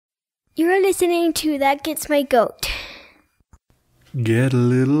You're listening to That Gets My Goat. Get a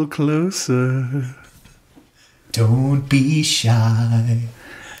little closer. Don't be shy.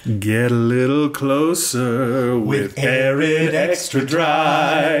 Get a little closer with Arid Extra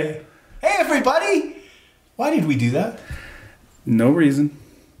Dry. Hey, everybody! Why did we do that? No reason.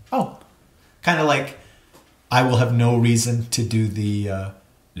 Oh, kind of like I will have no reason to do the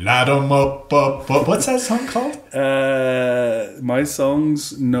Light 'em up. What's that song called? My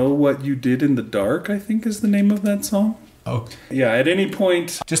songs Know What You Did in the Dark, I think is the name of that song. Oh. Yeah, at any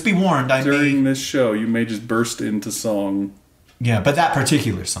point Just be warned, during this show, you may just burst into song. Yeah, but that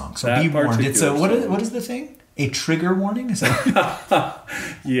particular song. So That be warned. It's a particular what is the thing? A trigger warning? Is that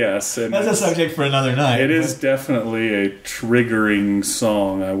Yes. And that's a subject for another night. It is definitely a triggering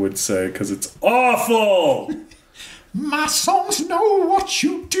song, I would say, because it's awful! My songs know what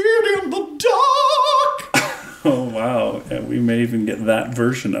you did in the dark. Oh, wow. And we may even get that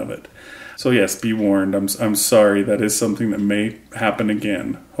version of it. So yes, be warned. I'm sorry. That is something that may happen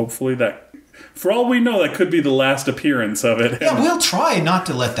again. Hopefully that, for all we know, that could be the last appearance of it. Yeah, we'll try not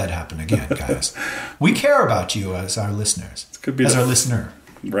to let that happen again, guys. We care about you as our listeners. It could be our listener.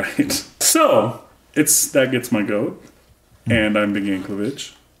 Right. So, That Gets My Goat. And I'm Big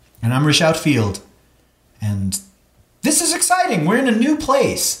Yankovic. And I'm Rish Outfield. And this is exciting. We're in a new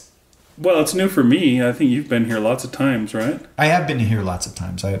place. Well, it's new for me. I think you've been here lots of times, right? I have been here lots of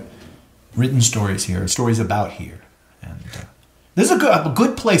times. I've written stories here, stories about here. And this is a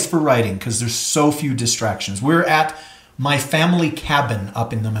good place for writing because there's so few distractions. We're at my family cabin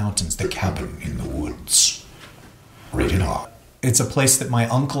up in the mountains, the cabin in the woods. Rated R. It's a place that my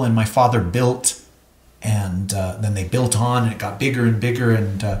uncle and my father built, and then they built on, and it got bigger and bigger,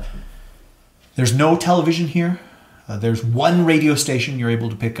 and there's no television here. There's one radio station you're able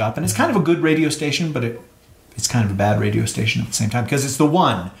to pick up, and it's kind of a good radio station, but it's kind of a bad radio station at the same time because it's the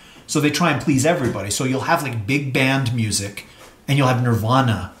one. So they try and please everybody. So you'll have like big band music, and you'll have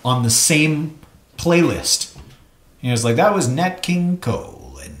Nirvana on the same playlist. And it's like, that was Nat King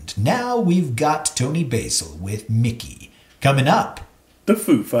Cole, and now we've got Tony Basil with Mickey coming up. The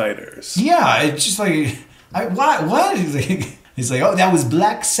Foo Fighters. Yeah, it's just like, what? He's like, oh, that was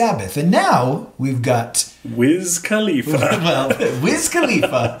Black Sabbath, and now we've got Wiz Khalifa. Well, Wiz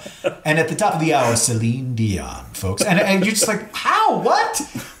Khalifa. And at the top of the hour, Celine Dion, folks. And you're just like, how? What?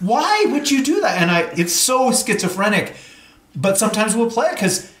 Why would you do that? And it's so schizophrenic. But sometimes we'll play it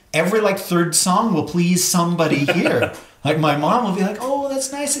because every third song will please somebody here. Like my mom will be like, oh,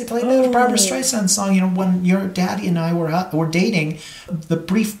 that's nice. They played that Barbara Streisand song. When your daddy and I were dating, the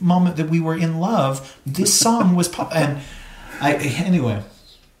brief moment that we were in love, this song was pop. And anyway.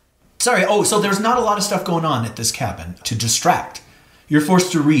 Sorry. Oh, so there's not a lot of stuff going on at this cabin to distract. You're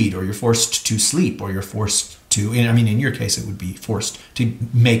forced to read, or you're forced to sleep, or you're forced to, in your case, it would be forced to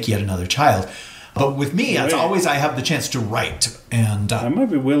make yet another child. But with me, it's always I have the chance to write. And I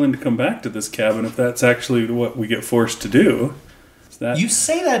might be willing to come back to this cabin if that's actually what we get forced to do. You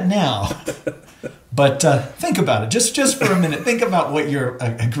say that now. But think about it. Just for a minute. Think about what you're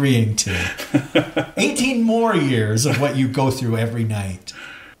agreeing to. 18 more years of what you go through every night.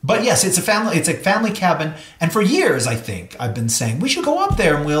 But yes, it's a family cabin, and for years I think I've been saying we should go up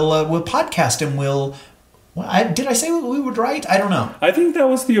there and we'll podcast and did I say we would write? I don't know. I think that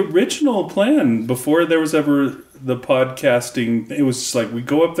was the original plan before there was ever the podcasting. It was just like we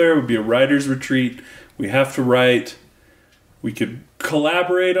go up there, it would be a writer's retreat. We have to write. We could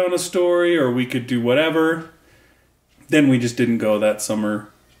collaborate on a story, or we could do whatever. Then we just didn't go that summer.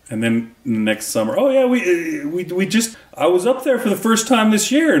 And then the next summer, oh yeah, I was up there for the first time this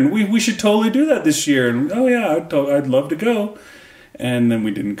year, and we should totally do that this year. And oh yeah, I'd love to go. And then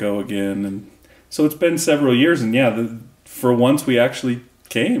we didn't go again. And so it's been several years, and yeah, for once we actually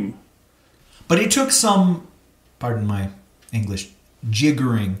came. But it took some, pardon my English,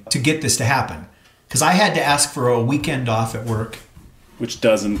 jiggering to get this to happen. Because I had to ask for a weekend off at work. Which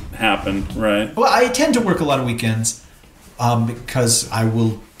doesn't happen, right? Well, I tend to work a lot of weekends. Because I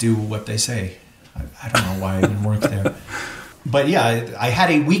will do what they say. I don't know why I didn't work there. But yeah, I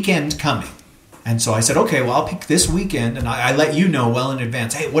had a weekend coming. And so I said, okay, well, I'll pick this weekend. And I let you know well in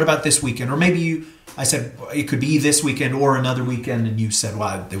advance. Hey, what about this weekend? Or maybe I said, it could be this weekend or another weekend. And you said,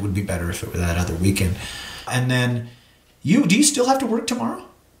 well, it would be better if it were that other weekend. And then do you still have to work tomorrow?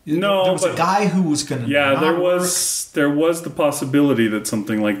 No. There was a guy who was going to there was the possibility that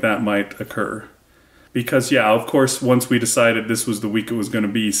something like that might occur. Because, yeah, of course, once we decided this was the week it was going to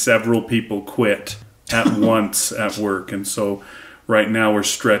be, several people quit at once at work. And so right now we're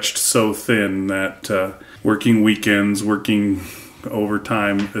stretched so thin that working weekends, working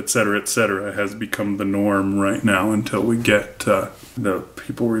overtime, et cetera, has become the norm right now until we get the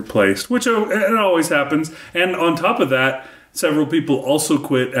people replaced, which it always happens. And on top of that, several people also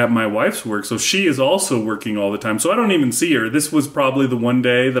quit at my wife's work, so she is also working all the time. So I don't even see her. This was probably the one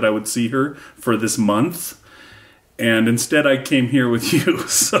day that I would see her for this month. And instead I came here with you.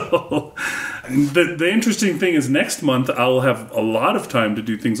 So the interesting thing is next month I'll have a lot of time to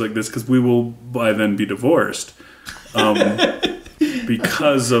do things like this because we will by then be divorced.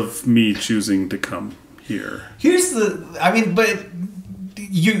 Because of me choosing to come here. But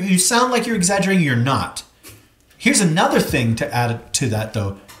you sound like you're exaggerating. You're not. Here's another thing to add to that,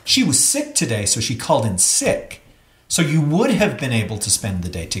 though. She was sick today, so she called in sick. So you would have been able to spend the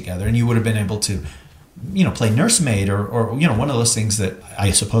day together, and you would have been able to, play nursemaid or one of those things that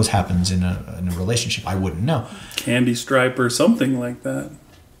I suppose happens in a relationship. I wouldn't know. Candy stripe or something like that.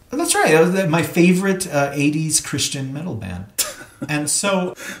 That's right. That was my favorite 80s Christian metal band. And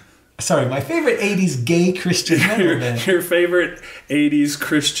so, my favorite 80s gay Christian metal band. Your favorite 80s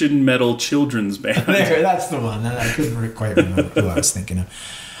Christian metal children's band. There, that's the one. I couldn't quite remember who I was thinking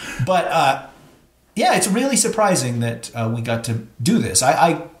of. But, it's really surprising that we got to do this.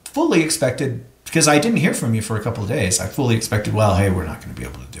 I fully expected, because I didn't hear from you for a couple of days, I fully expected, hey, we're not going to be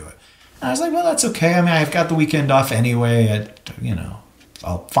able to do it. And I was like, well, that's okay. I mean, I've got the weekend off anyway.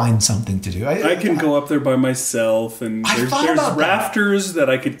 I'll find something to do. I can go up there by myself, and there's rafters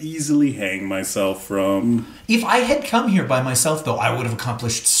that I could easily hang myself from. If I had come here by myself, though, I would have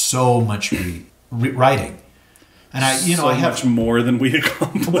accomplished so much writing. And I have much more than we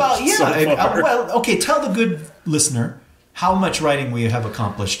accomplished. Well, yeah. So far. Okay. Tell the good listener how much writing we have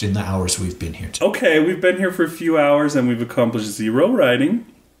accomplished in the hours we've been here today. Okay, we've been here for a few hours, and we've accomplished 0 writing.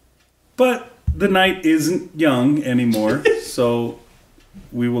 But the night isn't young anymore, so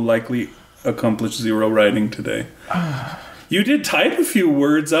we will likely accomplish 0 writing today. You did type a few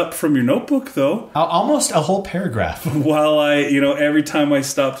words up from your notebook, though. Almost a whole paragraph. While every time I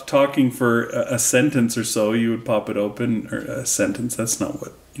stopped talking for a sentence or so, you would pop it open. Or a sentence, that's not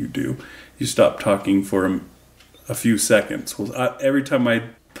what you do. You stop talking for a few seconds. Well, every time I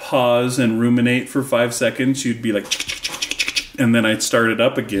pause and ruminate for 5 seconds, you'd be like... And then I'd start it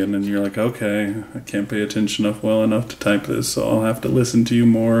up again, and you're like, okay, I can't pay attention well enough to type this, so I'll have to listen to you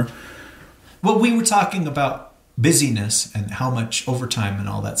more. Well, we were talking about busyness and how much overtime and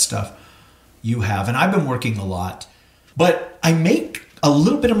all that stuff you have. And I've been working a lot, but I make a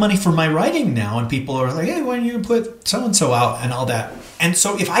little bit of money for my writing now, and people are like, hey, why don't you put so-and-so out and all that? And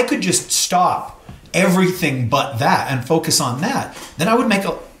so if I could just stop everything but that and focus on that, then I would make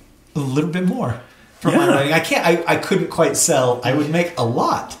a little bit more. From my writing. I couldn't quite sell. I would make a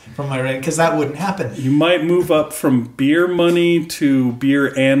lot from my writing because that wouldn't happen. You might move up from beer money to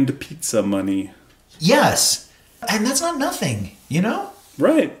beer and pizza money. Yes. And that's not nothing,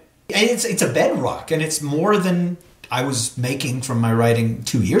 Right. And it's a bedrock, and it's more than I was making from my writing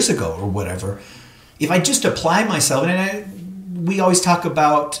 2 years ago or whatever. If I just apply myself, and we always talk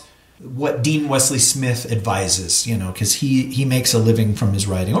about what Dean Wesley Smith advises, because he makes a living from his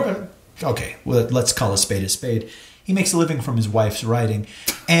writing, okay, well, let's call a spade a spade. He makes a living from his wife's writing.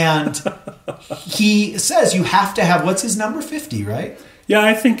 And he says you have to have, what's his number, 50, right? Yeah,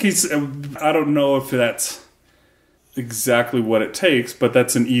 I think I don't know if that's exactly what it takes, but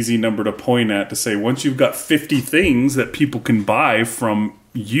that's an easy number to point at to say once you've got 50 things that people can buy from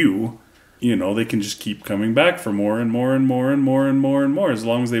you, they can just keep coming back for more and more and more and more and more and more. As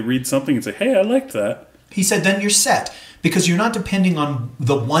long as they read something and say, hey, I liked that. He said, then you're set. Because you're not depending on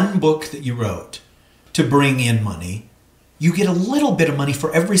the one book that you wrote to bring in money. You get a little bit of money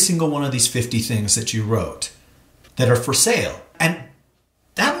for every single one of these 50 things that you wrote that are for sale. And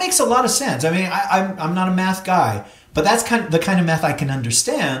that makes a lot of sense. I mean, I'm not a math guy, but that's the kind of math I can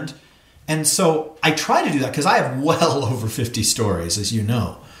understand. And so I try to do that because I have well over 50 stories, as you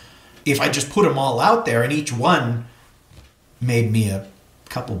know. If I just put them all out there and each one made me a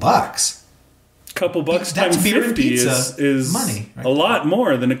couple bucks... Couple bucks times 50 is money, right? A lot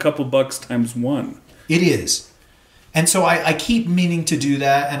more than a couple bucks times 1. It is. And so I keep meaning to do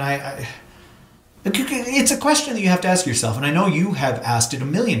that, and it's a question that you have to ask yourself, and I know you have asked it a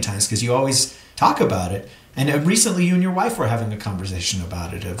million times because you always talk about it. And recently you and your wife were having a conversation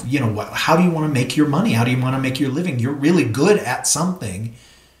about it of, how do you want to make your money? How do you want to make your living? You're really good at something.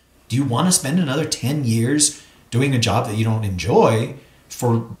 Do you want to spend another 10 years doing a job that you don't enjoy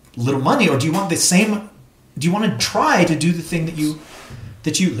for little money, or do you want the same? Do you want to try to do the thing that you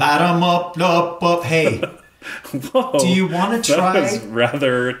light 'em up, hey? Whoa, do you want to try? That was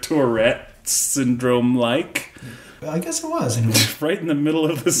rather Tourette syndrome-like. I guess it was. Anyway. Right in the middle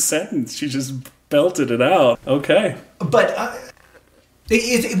of the sentence, she just belted it out. Okay, but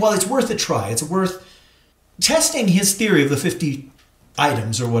Well, it's worth a try. It's worth testing his theory of the 50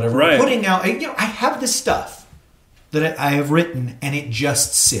 items or whatever. Right. Putting out, I have this stuff that I have written, and it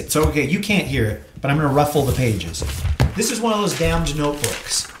just sits. So, okay, you can't hear it, but I'm going to ruffle the pages. This is one of those damned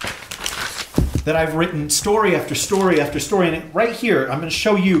notebooks that I've written story after story after story. And right here, I'm going to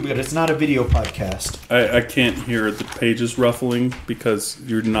show you, but it's not a video podcast. I can't hear the pages ruffling because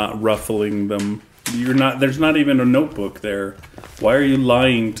you're not ruffling them. You're not. There's not even a notebook there. Why are you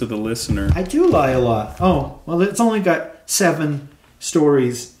lying to the listener? I do lie a lot. Oh, well, it's only got 7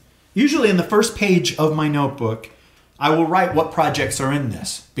 stories. Usually in the first page of my notebook, I will write what projects are in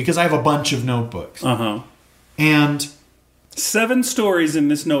this because I have a bunch of notebooks. Uh-huh. And 7 stories in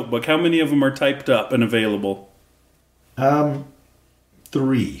this notebook. How many of them are typed up and available?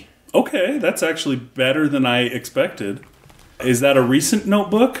 3. Okay, that's actually better than I expected. Is that a recent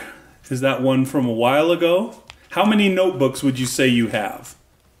notebook? Is that one from a while ago? How many notebooks would you say you have,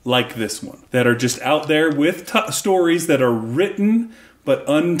 like this one, that are just out there with stories that are written but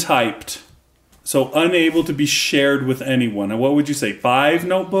untyped, so unable to be shared with anyone? And what would you say, 5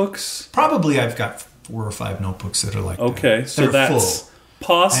 notebooks? Probably I've got 4 or 5 notebooks that are like okay, that. so They're that's full.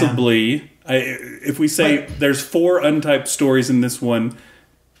 possibly, if we say there's 4 untyped stories in this one,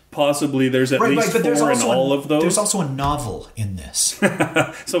 possibly there's at least 4 in all of those. There's also a novel in this.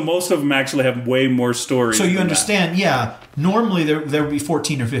 So most of them actually have way more stories. So you understand, normally there would be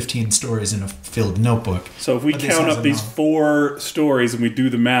 14 or 15 stories in a filled notebook. So if we count up these 4 stories and we do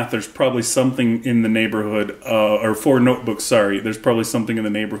the math, there's probably something in the neighborhood, or 4 notebooks, sorry, there's probably something in the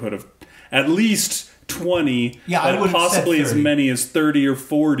neighborhood of at least 20, I would possibly as many as 30 or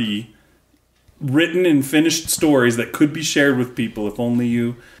 40 written and finished stories that could be shared with people if only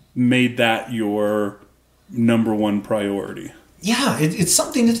you made that your number one priority. Yeah, it's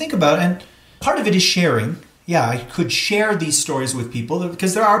something to think about. And part of it is sharing. Yeah, I could share these stories with people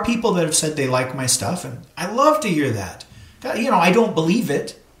because there are people that have said they like my stuff, and I love to hear that. I don't believe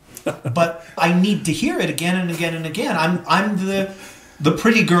it, but I need to hear it again and again and again. I'm the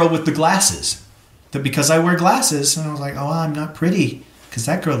pretty girl with the glasses. That because I wear glasses, and I was like, oh, I'm not pretty because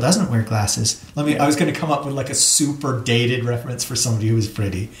that girl doesn't wear glasses. I was going to come up with like a super dated reference for somebody who was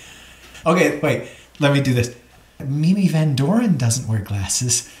pretty. Okay, wait, let me do this. Mimi Van Doren doesn't wear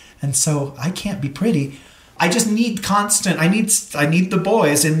glasses, and so I can't be pretty. I just need I need the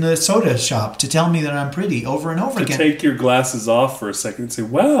boys in the soda shop to tell me that I'm pretty over and over again. Take your glasses off for a second and say,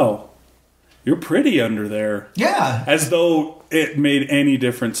 wow, you're pretty under there. Yeah. As though it made any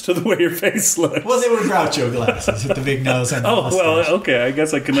difference to the way your face looks. Well, they were Groucho glasses with the big nose and the mustache. Well, okay, I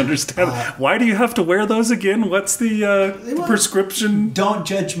guess I can understand. Why do you have to wear those again? What's the prescription? Don't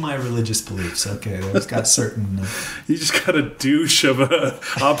judge my religious beliefs, okay? There's got certain... You just got a douche of a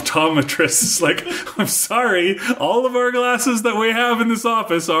optometrist. It's like, I'm sorry, all of our glasses that we have in this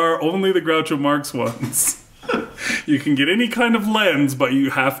office are only the Groucho Marx ones. You can get any kind of lens, but you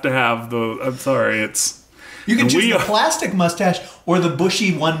have to have the... I'm sorry, it's... You can choose the plastic mustache or the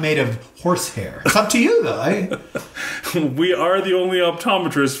bushy one made of horsehair. It's up to you, though. We are the only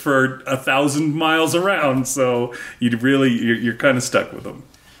optometrist for 1,000 miles around, so you're kind of stuck with them.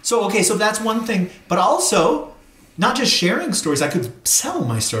 So that's one thing. But also, not just sharing stories. I could sell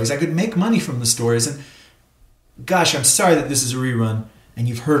my stories. I could make money from the stories. And gosh, I'm sorry that this is a rerun, and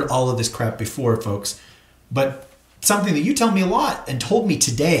you've heard all of this crap before, folks. But something that you tell me a lot and told me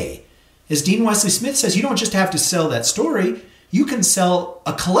today is Dean Wesley Smith says you don't just have to sell that story. You can sell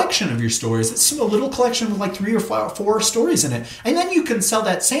a collection of your stories. It's a little collection with like 3 or 4 stories in it. And then you can sell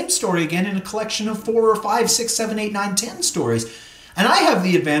that same story again in a collection of 4 or 5, 6, 7, 8, 9, 10 stories. And I have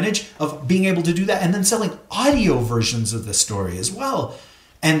the advantage of being able to do that and then selling audio versions of the story as well.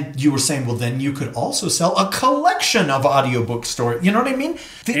 And you were saying, well, then you could also sell a collection of audiobook stories. You know what I mean?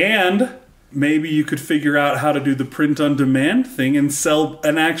 And... maybe you could figure out how to do the print-on-demand thing and sell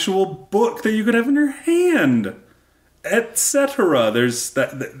an actual book that you could have in your hand, etc. There's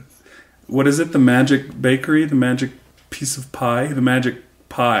that. What is it? The Magic Bakery? The Magic Piece of Pie? The Magic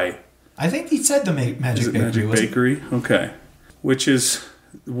Pie? I think he said the Magic Bakery. Magic Bakery? Okay. Which is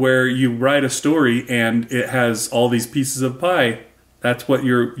where you write a story and it has all these pieces of pie. That's what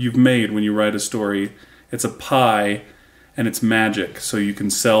you've made when you write a story. It's a pie. And it's magic. So you can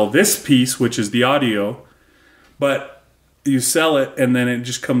sell this piece, which is the audio, but you sell it and then it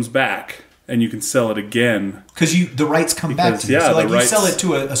just comes back and you can sell it again. Because the rights come back to you. Yeah, so you sell it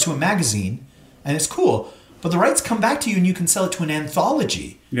to a magazine and it's cool. But the rights come back to you and you can sell it to an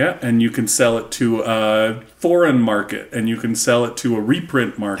anthology. Yeah, and you can sell it to a foreign market and you can sell it to a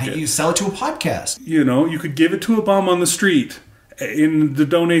reprint market. And you sell it to a podcast. You could give it to a bum on the street in the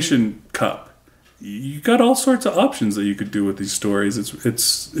donation cup. you got all sorts of options that you could do with these stories.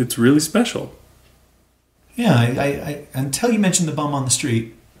 It's really special. Yeah, I until you mentioned the bum on the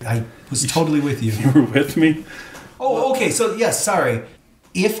street, I was totally with you. You were with me? Oh, okay. So, yes, sorry.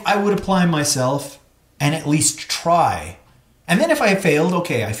 If I would apply myself and at least try, and then if I failed,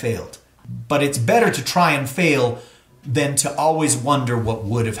 okay, I failed. But it's better to try and fail than to always wonder what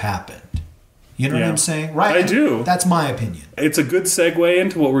would have happened. You know what I'm saying? Right? I do. That's my opinion. It's a good segue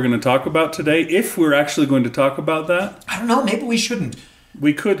into what we're going to talk about today, if we're actually going to talk about that. I don't know. Maybe we shouldn't.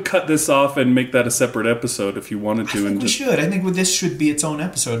 We could cut this off and make that a separate episode if you wanted to. I think we should. I think this should be its own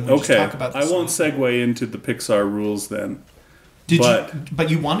episode. And Okay. Just talk about I won't segue into the Pixar rules then. But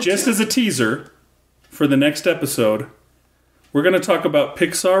you wanted just to? as a teaser for the next episode, we're going to talk about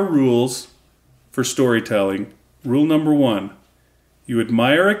Pixar rules for storytelling. Rule number 1. You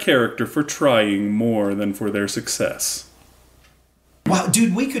admire a character for trying more than for their success. Wow,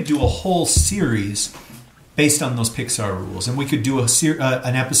 dude, we could do a whole series based on those Pixar rules. And we could do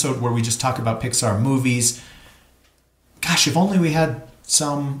an episode where we just talk about Pixar movies. Gosh, if only we had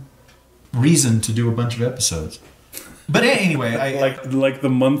some reason to do a bunch of episodes. But anyway, like the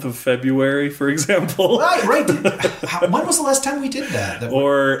month of February, for example. Right. When was the last time we did that?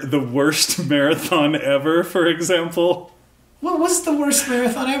 Or the worst marathon ever, for example. What was the worst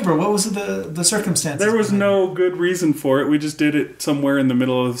marathon ever? What was the circumstances? There was no good reason for it. We just did it somewhere in the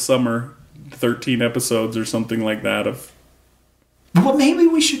middle of the summer. 13 episodes or something like that of... Well, maybe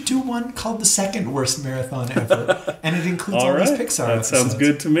we should do one called the second worst marathon ever. And it includes all these Pixar that episodes. Sounds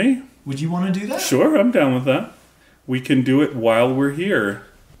good to me. Would you want to do that? Sure, I'm down with that. We can do it while we're here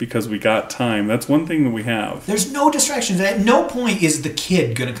because we got time. That's one thing that we have. There's no distractions. At no point is the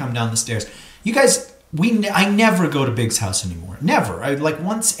kid going to come down the stairs. You guys, I never go to Big's house anymore. Never.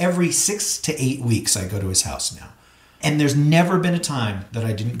 Once every 6 to 8 weeks I go to his house now. And there's never been a time that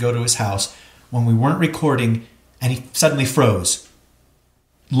I didn't go to his house when we weren't recording and he suddenly froze.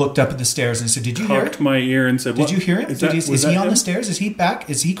 Looked up at the stairs and said, "Did you hear it?" My ear and said, "Did you hear him? Is he on the stairs? Is he back?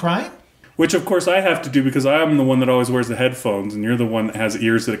 Is he crying?" Which, of course, I have to do because I'm the one that always wears the headphones, and you're the one that has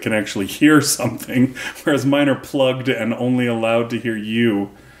ears that can actually hear something, whereas mine are plugged and only allowed to hear you.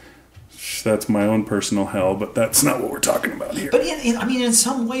 That's my own personal hell, but that's not what we're talking about here. But in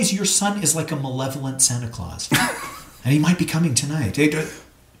some ways, your son is like a malevolent Santa Claus, and he might be coming tonight.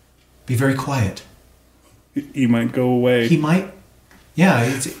 Be very quiet. He might go away. He might.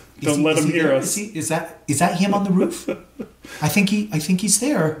 Yeah. Don't let him hear us. Is that him on the roof? I think he's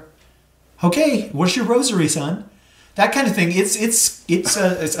there. Okay, where's your rosary, son? That kind of thing. It's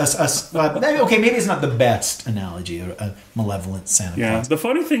okay. Maybe it's not the best analogy, a malevolent Santa Claus. The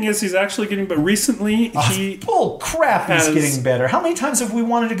funny thing is, he's actually getting. But recently, he's getting better. How many times have we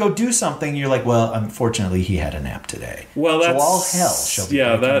wanted to go do something? And you're like, well, unfortunately, he had a nap today. Well, that's so all hell shall be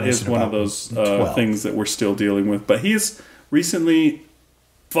breaking that loose is in one of about those 12. things that we're still dealing with. But he's recently,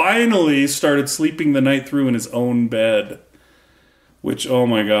 finally, started sleeping the night through in his own bed. Which, oh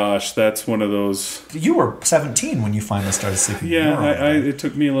my gosh, that's one of those... You were 17 when you finally started sleeping. Yeah, it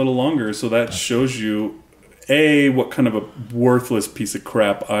took me a little longer, so that shows you, A, what kind of a worthless piece of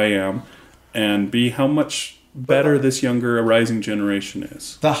crap I am, and B, how much better this younger rising generation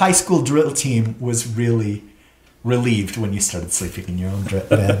is. The high school drill team was really relieved when you started sleeping in your own bed.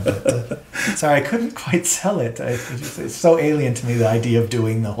 But, sorry, I couldn't quite sell it. It's so alien to me, the idea of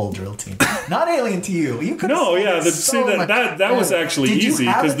doing the whole drill team. Not alien to you. You could. No, yeah. That was actually easy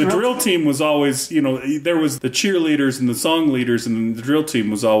because the drill team was always, there was the cheerleaders and the song leaders, and the drill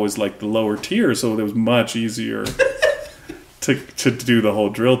team was always like the lower tier, so it was much easier to do the whole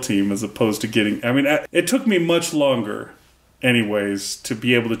drill team as opposed to getting. I mean, it took me much longer. Anyways, to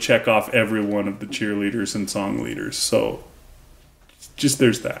be able to check off every one of the cheerleaders and song leaders. So, just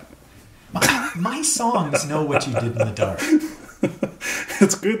there's that. My songs know what you did in the dark.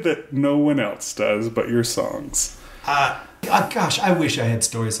 It's good that no one else does but your songs. Gosh, I wish I had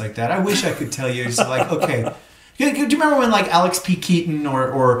stories like that. I wish I could tell you. It's like, okay. Do you remember when like Alex P. Keaton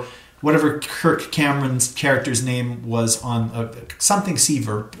or whatever Kirk Cameron's character's name was on something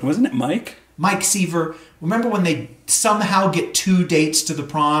Seaver? Wasn't it Mike? Mike Seaver. Remember when they somehow get 2 dates to the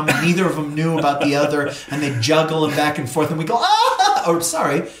prom and neither of them knew about the other and they juggle them back and forth and we go,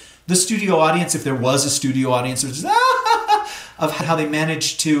 the studio audience, if there was a studio audience, was of how they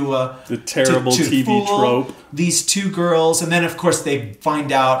managed to... the terrible to TV fool trope. These 2 girls, and then of course they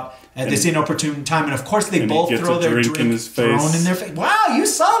find out at this inopportune time, and of course they both throw their drink in his face. Thrown in their face. Wow, you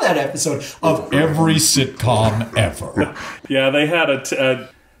saw that episode of every sitcom ever. Yeah, they had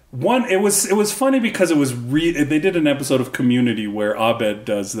one. It was funny because it was they did an episode of Community where Abed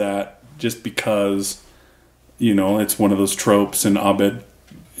does that just because it's one of those tropes, and Abed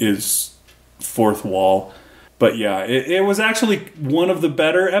is fourth wall. But yeah, it was actually one of the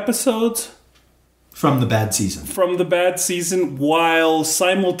better episodes. From the bad season. From the bad season, while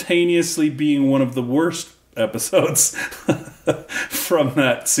simultaneously being one of the worst episodes from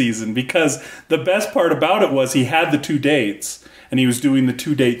that season. Because the best part about it was he had the 2 dates, and he was doing the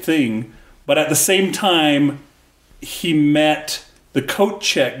 2-date thing. But at the same time, he met the coat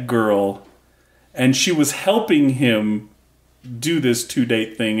check girl, and she was helping him do this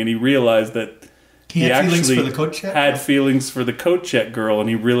 2-date thing, and he realized that he had feelings for the coat check? Had feelings for the coat check girl, and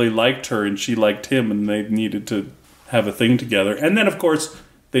he really liked her, and she liked him, and they needed to have a thing together. And then, of course,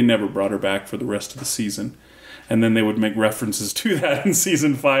 they never brought her back for the rest of the season. And then they would make references to that in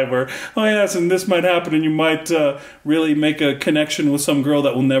season 5 where, oh yes, and this might happen, and you might really make a connection with some girl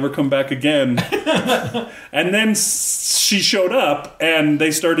that will never come back again. And then she showed up, and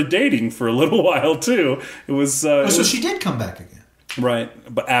they started dating for a little while, too. It was... so she did come back again. Right,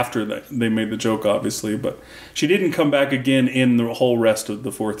 but after that, they made the joke, obviously. But she didn't come back again in the whole rest of the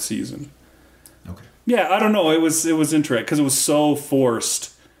 4th season. Okay. Yeah, I don't know. It was interesting because it was so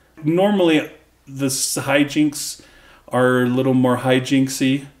forced. Normally, the hijinks are a little more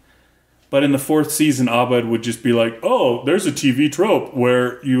hijinksy. But in the 4th season, Abed would just be like, oh, there's a TV trope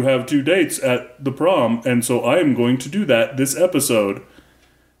where you have 2 dates at the prom, and so I am going to do that this episode.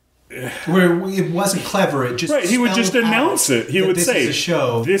 Where it wasn't clever, it just... Right, he would just announce it. He would say, this is a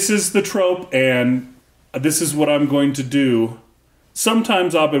show. This is the trope, and this is what I'm going to do.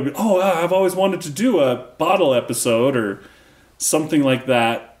 Sometimes Abed would be, oh, I've always wanted to do a bottle episode or something like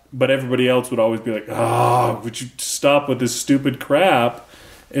that. But everybody else would always be like, would you stop with this stupid crap?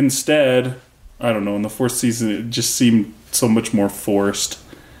 Instead, I don't know, in the 4th season, it just seemed so much more forced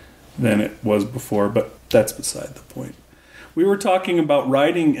than it was before. But that's beside the point. We were talking about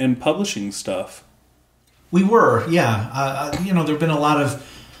writing and publishing stuff. We were, yeah. There's been a lot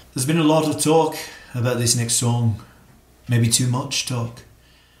of talk about this next song. Maybe too much talk.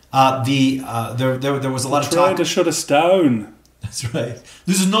 There was a lot of talk. Trying to shut us down. That's right.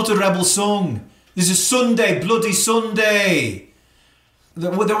 This is not a rebel song. This is Sunday, bloody Sunday.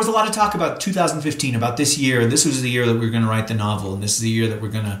 There was a lot of talk about 2015, about this year. This was the year that we were going to write the novel, and this is the year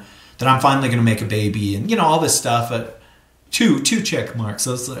that I'm finally going to make a baby, and all this stuff. Two check marks.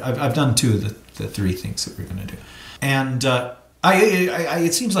 So I've done 2 of the 3 things that we're going to do, and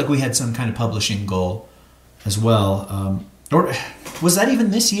it seems like we had some kind of publishing goal as well. Or was that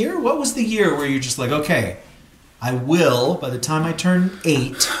even this year? What was the year where you're just like, okay, I will by the time I turn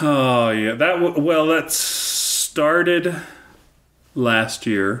 8? Oh yeah, that started last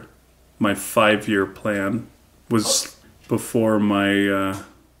year. My 5-year plan was before my.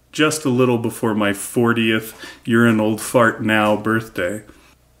 Just a little before my 40th you're an old fart now birthday.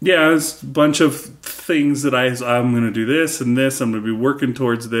 Yeah, it's a bunch of things that I'm going to do this and this. I'm going to be working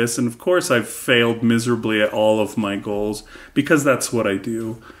towards this. And of course I've failed miserably at all of my goals because that's what I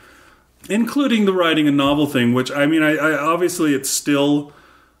do. Including the writing a novel thing, which I obviously it's still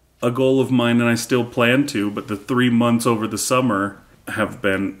a goal of mine and I still plan to. But the 3 months over the summer have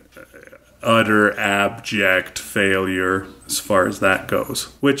been utter abject failure as far as that goes,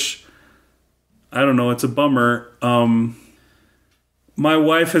 which I don't know, it's a bummer. My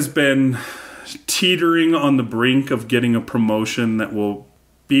wife has been teetering on the brink of getting a promotion that will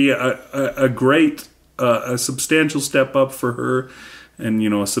be a great a substantial step up for her and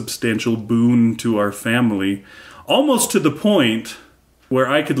a substantial boon to our family, almost to the point where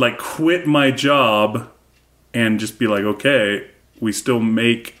I could quit my job and just be like, okay, we still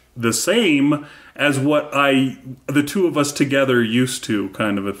make the same as what the 2 of us together used to,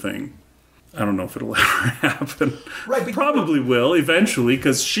 kind of a thing. I don't know if it'll ever happen. Right, but probably will eventually,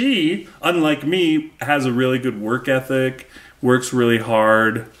 because she, unlike me, has a really good work ethic, works really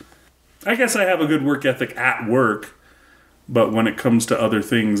hard. I guess I have a good work ethic at work, but when it comes to other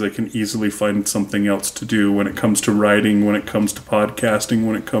things, I can easily find something else to do. When it comes to writing, when it comes to podcasting,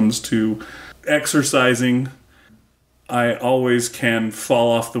 when it comes to exercising, I always can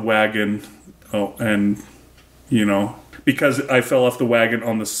fall off the wagon. Because I fell off the wagon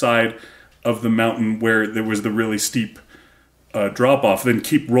on the side of the mountain where there was the really steep drop-off, then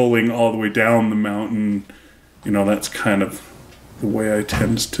keep rolling all the way down the mountain. That's kind of the way I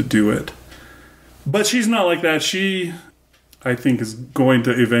tend to do it. But she's not like that. She, I think, is going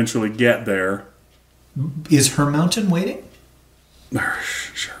to eventually get there. Is her mountain waiting?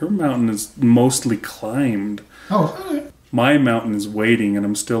 Her mountain is mostly climbed. Oh, all right. My mountain is waiting, and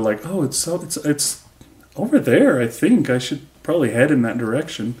I'm still like, oh, it's over there. I think I should probably head in that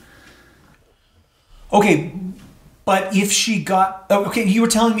direction. Okay, but if she got... Okay, you were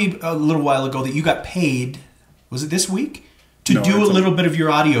telling me a little while ago that you got paid, was it this week? To do a little bit of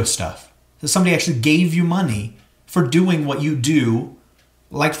your audio stuff. somebody actually gave you money for doing what you do,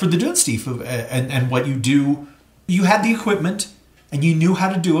 like for the Dunesteef and what you do. You had the equipment and you knew how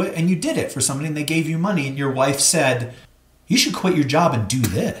to do it and you did it for somebody and they gave you money and your wife said, you should quit your job and do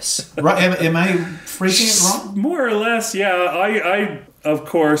this. Right? Am I phrasing it wrong? More or less, yeah. I of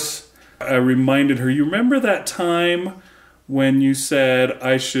course, I reminded her, you remember that time when you said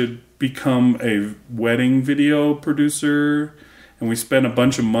I should become a wedding video producer? And we spent a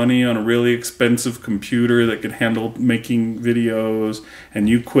bunch of money on a really expensive computer that could handle making videos. And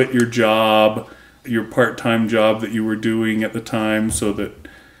you quit your job, your part-time job that you were doing at the time so that,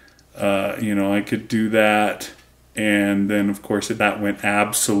 I could do that. And then, of course, that went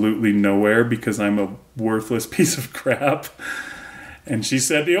absolutely nowhere because I'm a worthless piece of crap. And she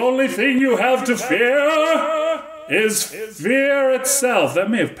said, the only thing you have to fear is fear itself. That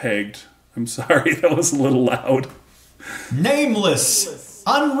may have pegged. I'm sorry, that was a little loud. Nameless,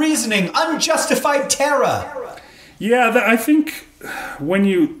 unreasoning, unjustified terror. Yeah, I think when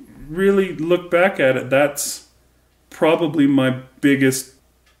you really look back at it, that's probably my biggest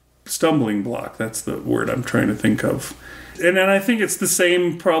stumbling block. That's the word I'm trying to think of. And then I think it's the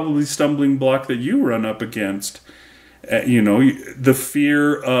same probably stumbling block that you run up against. The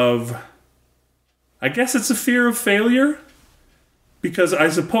fear of... I guess it's a fear of failure. Because I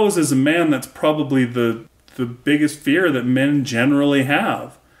suppose as a man, that's probably the biggest fear that men generally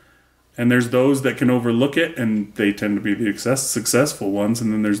have. And there's those that can overlook it, and they tend to be the successful ones.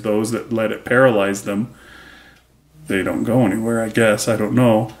 And then there's those that let it paralyze them. They don't go anywhere, I guess. I don't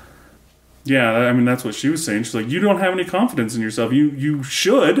know. Yeah, I mean, that's what she was saying. She's like, you don't have any confidence in yourself. You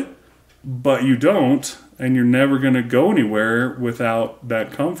should, but you don't. And you're never going to go anywhere without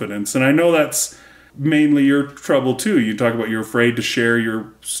that confidence. And I know that's mainly your trouble too. You talk about you're afraid to share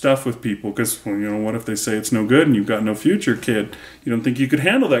your stuff with people because, what if they say it's no good and you've got no future, kid? You don't think you could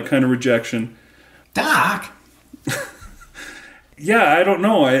handle that kind of rejection. Doc? Yeah, I don't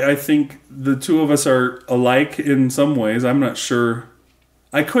know. I think the two of us are alike in some ways. I'm not sure.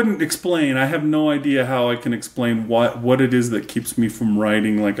 I couldn't explain. I have no idea how I can explain what it is that keeps me from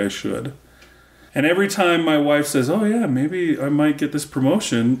writing like I should. And every time my wife says, oh yeah, maybe I might get this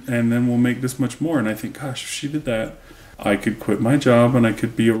promotion and then we'll make this much more. And I think, gosh, if she did that, I could quit my job and I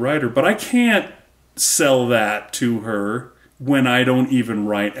could be a writer. But I can't sell that to her when I don't even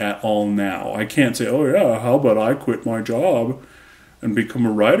write at all now. I can't say, oh yeah, how about I quit my job and become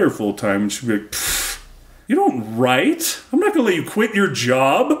a writer full time? And she'd be like, you don't write. I'm not going to let you quit your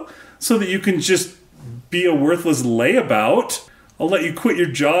job so that you can just be a worthless layabout. I'll let you quit your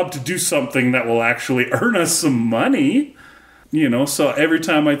job to do something that will actually earn us some money. So every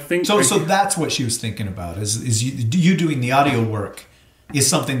time I think... So that's what she was thinking about, is you doing the audio work is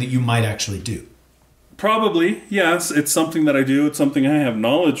something that you might actually do. Probably, yes. It's something that I do. It's something I have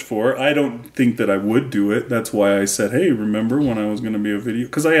knowledge for. I don't think that I would do it. That's why I said, hey, remember when I was going to be a video...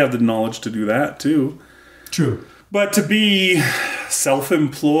 Because I have the knowledge to do that, too. True. But to be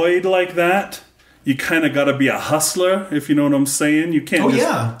self-employed like that... You kind of got to be a hustler, if you know what I'm saying. You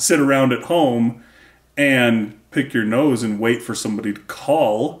can't sit around at home and pick your nose and wait for somebody to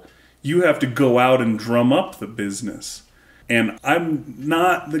call. You have to go out and drum up the business. And I'm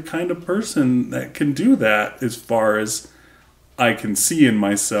not the kind of person that can do that as far as I can see in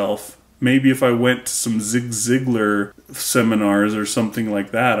myself. Maybe if I went to some Zig Ziglar seminars or something like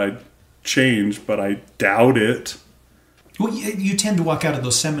that, I'd change, but I doubt it. Well, you tend to walk out of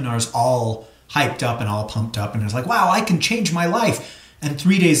those seminars all hyped up and all pumped up, and it's like, wow, I can change my life. And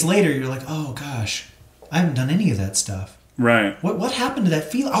 3 days later, you're like, oh gosh, I haven't done any of that stuff. Right. What happened to that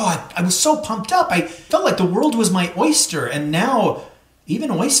feeling? Oh, I was so pumped up. I felt like the world was my oyster, and now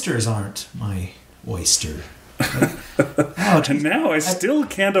even oysters aren't my oyster. And now I still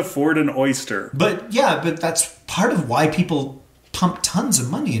can't afford an oyster. But that's part of why people pump tons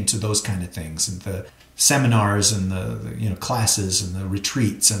of money into those kind of things, and the seminars and the classes and the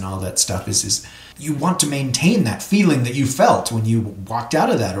retreats and all that stuff is you want to maintain that feeling that you felt when you walked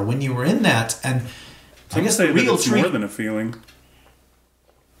out of that or when you were in that. And so I guess the real treat, more than a feeling.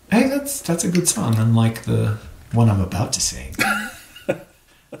 Hey, that's a good song, unlike the one I'm about to sing.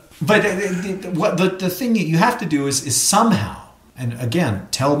 But the thing that you have to do is somehow, and again,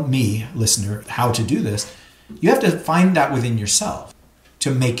 tell me, listener, how to do this. You have to find that within yourself to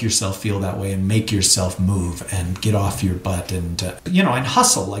make yourself feel that way and make yourself move and get off your butt and and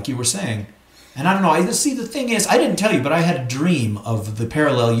hustle, like you were saying. And I don't know. The thing is, I didn't tell you, but I had a dream of the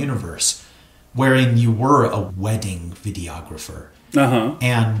parallel universe wherein you were a wedding videographer. Uh-huh.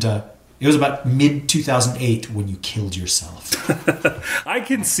 And it was about mid-2008 when you killed yourself. I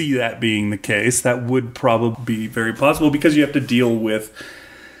can see that being the case. That would probably be very possible because you have to deal with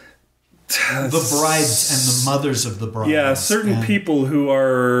the brides and the mothers of the brides. Yeah, certain people who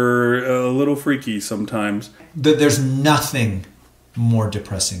are a little freaky sometimes. There's nothing more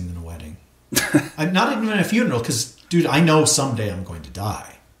depressing than a wedding. I'm not even a funeral, because, dude, I know someday I'm going to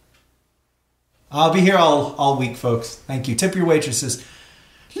die. I'll be here all week, folks. Thank you. Tip your waitresses.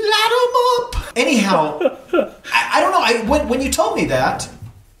 Let them up. Anyhow, I don't know. When you told me that,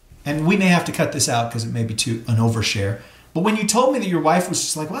 and we may have to cut this out because it may be an overshare, but when you told me that your wife was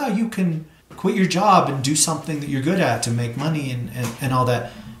just like, wow, you can quit your job and do something that you're good at to make money and all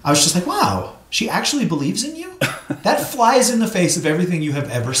that, I was just like, wow, she actually believes in you? That flies in the face of everything you have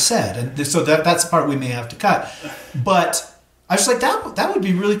ever said. And so that's the part we may have to cut. But I was like, that would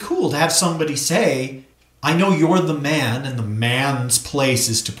be really cool to have somebody say, I know you're the man and the man's place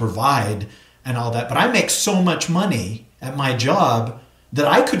is to provide and all that, but I make so much money at my job that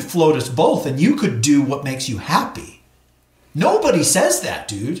I could float us both and you could do what makes you happy. Nobody says that,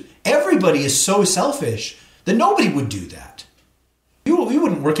 dude. Everybody is so selfish that nobody would do that. You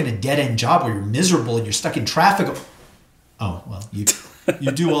wouldn't work in a dead-end job where you're miserable and you're stuck in traffic. Oh, well, you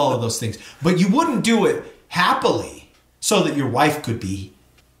do all of those things. But you wouldn't do it happily so that your wife could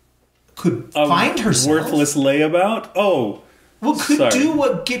find herself. Worthless layabout? Oh. Well, do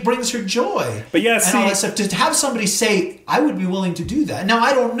what brings her joy. But yeah, and all that stuff. To have somebody say, I would be willing to do that. Now,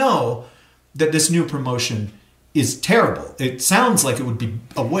 I don't know that this new promotion is terrible. It sounds like it would be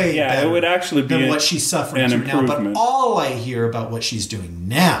a way better, it would actually be than what she's suffering through now. But all I hear about what she's doing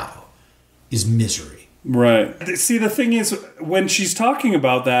now is misery. Right. See, the thing is, when she's talking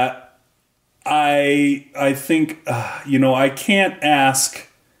about that, I think, I can't ask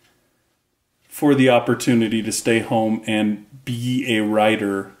for the opportunity to stay home and be a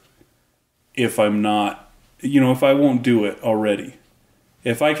writer if I'm not, if I won't do it already.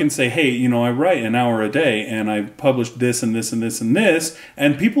 If I can say, hey, I write an hour a day and I publish this and this and this and this,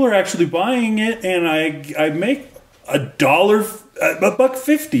 and people are actually buying it, and I make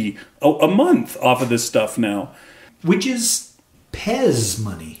 $1.50 a month off of this stuff now. Which is Pez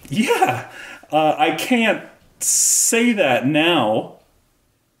money. Yeah. I can't say that now.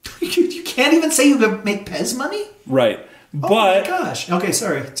 You can't even say you make Pez money? Right. Oh my gosh. Okay,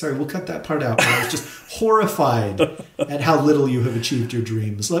 sorry. We'll cut that part out. I was just horrified at how little you have achieved your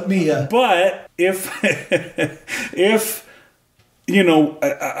dreams. Let me... But if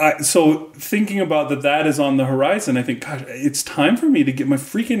so thinking about that is on the horizon, I think, gosh, it's time for me to get my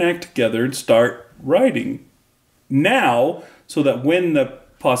freaking act together and start writing now, so that when the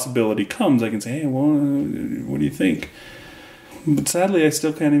possibility comes, I can say, hey, well, what do you think? But sadly, I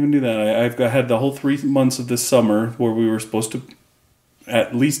still can't even do that. I've had the whole 3 months of this summer where we were supposed to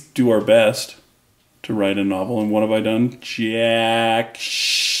at least do our best to write a novel. And what have I done? Jack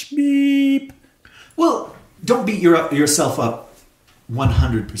beep. Well, don't beat yourself up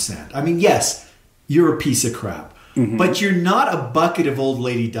 100%. I mean, yes, you're a piece of crap. Mm-hmm. But you're not a bucket of old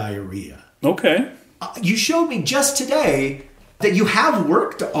lady diarrhea. Okay. You showed me just today that you have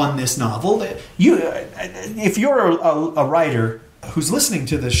worked on this novel. That if you're a writer who's listening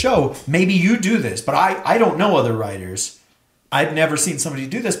to the show, maybe you do this, but I don't know other writers. I've never seen somebody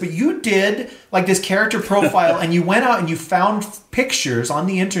do this, but you did like this character profile and you went out and you found pictures on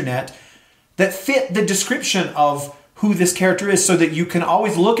the internet that fit the description of who this character is, so that you can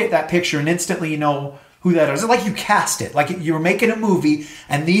always look at that picture and instantly know who that is. It's like you cast it, like you were making a movie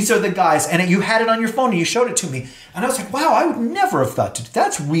and these are the guys, and you had it on your phone and you showed it to me. And I was like, wow, I would never have thought to do that.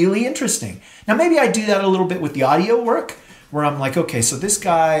 That's really interesting. Now, maybe I do that a little bit with the audio work, where I'm like, okay, so this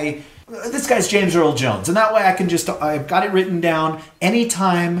guy's James Earl Jones. And that way I've got it written down.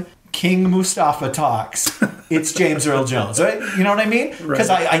 Anytime King Mustafa talks, it's James Earl Jones. Right? You know what I mean? Because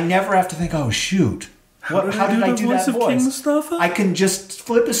I never have to think, oh, shoot. How did I do that voice? King Mustafa? I can just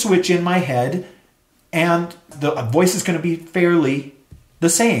flip a switch in my head and the voice is going to be fairly the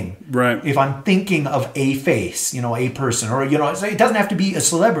same. Right. If I'm thinking of a face, a person, or, it doesn't have to be a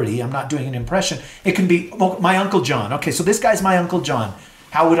celebrity. I'm not doing an impression. It can be, my Uncle John. Okay, so this guy's my Uncle John.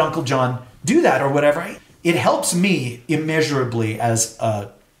 How would Uncle John do that or whatever? It helps me immeasurably as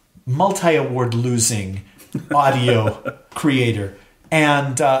a multi-award losing audio creator.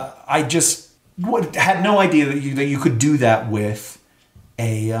 And I just had no idea that you could do that with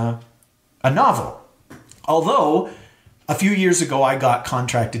a novel. Although, a few years ago, I got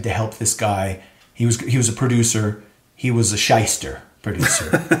contracted to help this guy. He was a producer. He was a shyster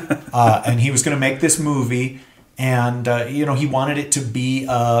producer. And he was going to make this movie. And, he wanted it to be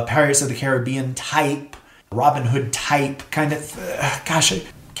a Pirates of the Caribbean type, Robin Hood type, kind of,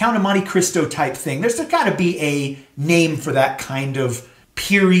 Count of Monte Cristo type thing. There's got to be a name for that kind of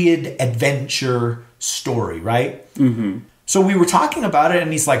period adventure story, right? Mm-hmm. So we were talking about it,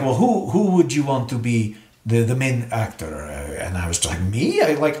 and he's like, well, who would you want to be the main actor? And I was like, me?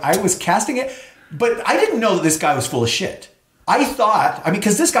 I was casting it. But I didn't know that this guy was full of shit. I thought,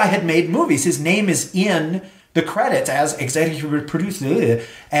 because this guy had made movies. His name is in the credits as executive producer,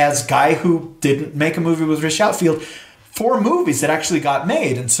 as guy who didn't make a movie with Rish Outfield, 4 movies that actually got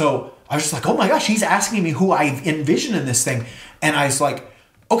made. And so I was just like, oh my gosh, he's asking me who I envision in this thing. And I was like,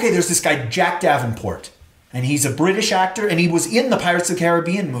 okay, there's this guy, Jack Davenport. And he's a British actor, and he was in the Pirates of the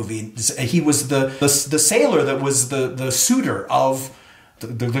Caribbean movie. He was the sailor that was the suitor of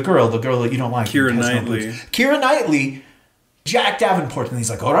the girl that you don't like. Keira Knightley. Keira Knightley, Jack Davenport. And he's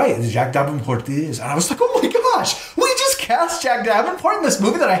like, all right, Jack Davenport it is. And I was like, oh my gosh, we just cast Jack Davenport in this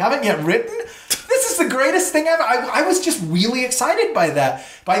movie that I haven't yet written? This is the greatest thing ever. I was just really excited by that,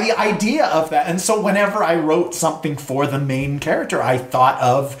 by the idea of that. And so whenever I wrote something for the main character, I thought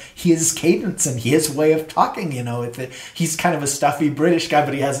of his cadence and his way of talking. He's kind of a stuffy British guy,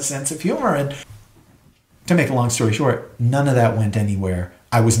 but he has a sense of humor. And to make a long story short, none of that went anywhere.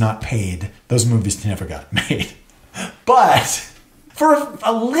 I was not paid. Those movies never got made. But for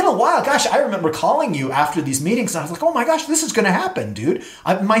a little while, gosh, I remember calling you after these meetings, and I was like, oh my gosh, this is going to happen, dude.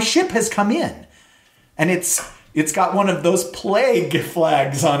 My ship has come in. And it's got one of those plague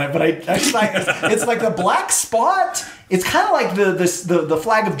flags on it, but it's like the black spot. It's kind of like the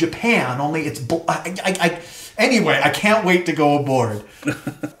flag of Japan, only it's anyway. I can't wait to go aboard.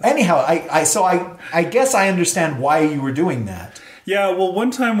 Anyhow, I guess I understand why you were doing that. Yeah, well,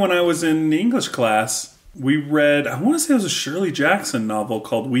 one time when I was in English class, we read, I want to say it was a Shirley Jackson novel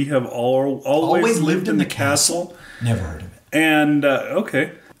called "We Have Always Lived in the Castle." Never heard of it. And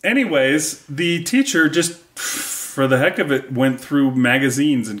okay. Anyways, the teacher just, for the heck of it, went through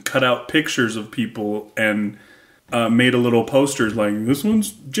magazines and cut out pictures of people and made a little posters like, this one's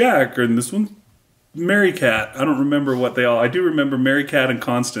Jack, and this one's Mary Cat. I don't remember what they all... I do remember Mary Cat and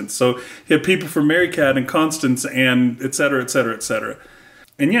Constance. So he had people for Mary Cat and Constance and et cetera, et cetera, et cetera.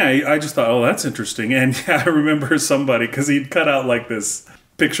 And yeah, I just thought, oh, that's interesting. And yeah, I remember somebody, because he'd cut out like this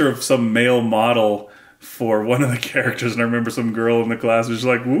picture of some male model for one of the characters, and I remember some girl in the class was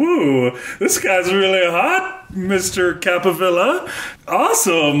like, woo, this guy's really hot, Mr. Capavilla.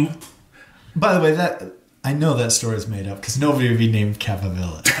 Awesome. By the way, I know that story is made up, because nobody would be named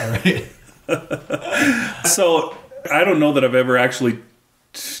Capavilla, all right? So, I don't know that I've ever actually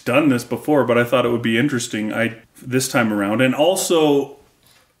done this before, but I thought it would be interesting this time around. And also,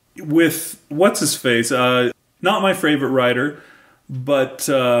 with, what's-his-face, not my favorite writer, but...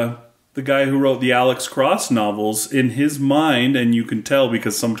 the guy who wrote the Alex Cross novels, in his mind, and you can tell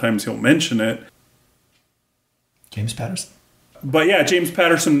because sometimes he'll mention it. James Patterson? But yeah, James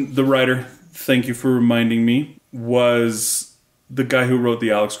Patterson, the writer, thank you for reminding me, was the guy who wrote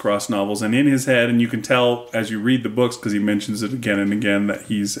the Alex Cross novels. And in his head, and you can tell as you read the books, because he mentions it again and again, that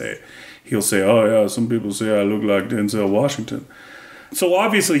he'll say, oh yeah, some people say I look like Denzel Washington. So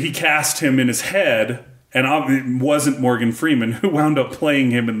obviously he cast him in his head. And it wasn't Morgan Freeman who wound up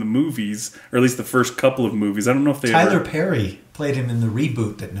playing him in the movies, or at least the first couple of movies. I don't know if they Tyler Perry played him in the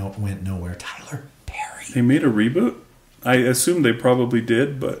reboot that went nowhere. Tyler Perry. They made a reboot? I assume they probably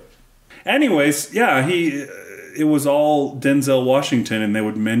did, but... Anyways, yeah, it was all Denzel Washington, and they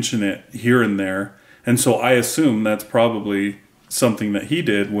would mention it here and there. And so I assume that's probably something that he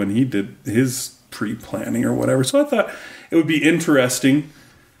did when he did his pre-planning or whatever. So I thought it would be interesting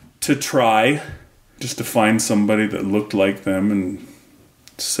to try... just to find somebody that looked like them and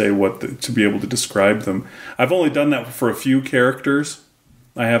say to be able to describe them. I've only done that for a few characters.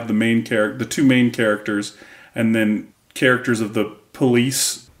 I have the 2 main characters, and then characters of the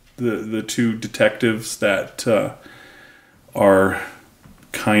police, the 2 detectives that are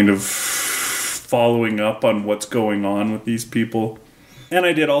kind of following up on what's going on with these people. And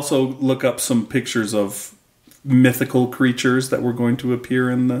I did also look up some pictures of mythical creatures that were going to appear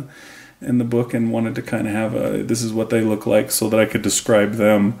in the book, and wanted to kind of have this is what they look like so that I could describe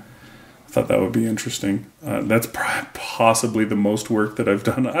them. I thought that would be interesting. That's possibly the most work that I've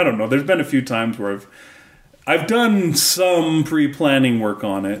done. I don't know. There's been a few times where I've done some pre-planning work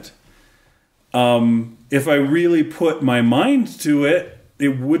on it. If I really put my mind to it,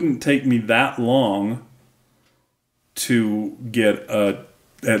 it wouldn't take me that long to get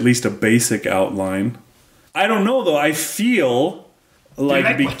at least a basic outline. I don't know, though. I feel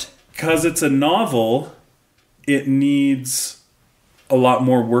like... because it's a novel, it needs a lot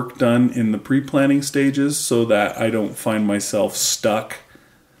more work done in the pre-planning stages so that I don't find myself stuck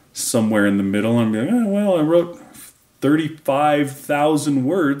somewhere in the middle. I'm like, oh, well, I wrote 35,000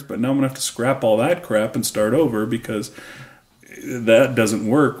 words, but now I'm going to have to scrap all that crap and start over because that doesn't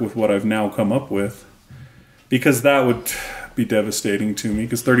work with what I've now come up with. because that would be devastating to me,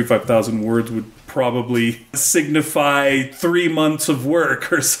 because 35,000 words would probably signify 3 months of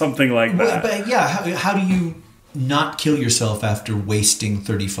work or something like that. But yeah, how do you not kill yourself after wasting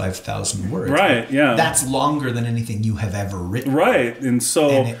 35,000 words? Right, yeah. That's longer than anything you have ever written. Right, and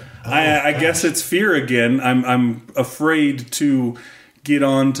so I guess it's fear again. I'm afraid to get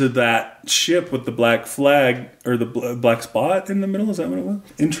onto that ship with the black flag, or the black spot in the middle. Is that what it was?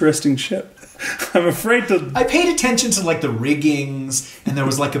 Interesting ship. I'm afraid to... I paid attention to like the riggings, and there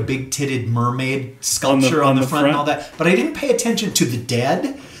was like a big-titted mermaid sculpture on the front and all that. But I didn't pay attention to the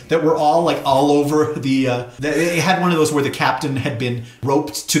dead that were all like all over the... It had one of those where the captain had been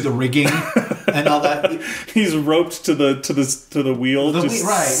roped to the rigging and all that. He's roped to the wheel,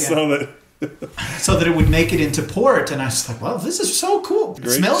 so that it would make it into port. And I was like, well, this is so cool. It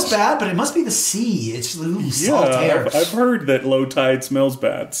smells bad, but it must be the sea. It's salt air. I've heard that low tide smells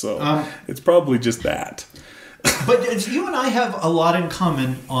bad, so it's probably just that. But you and I have a lot in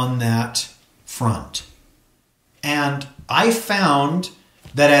common on that front. And I found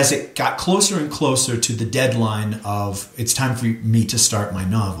that as it got closer and closer to the deadline of it's time for me to start my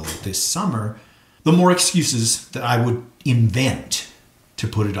novel this summer, the more excuses that I would invent to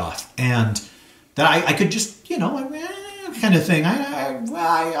put it off, and that I could just, kind of thing.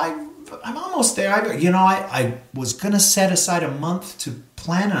 I'm almost there. I was going to set aside a month to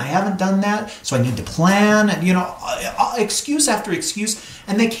plan, and I haven't done that, so I need to plan, and, excuse after excuse,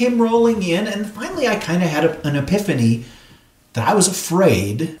 and they came rolling in, and finally I kind of had an epiphany that I was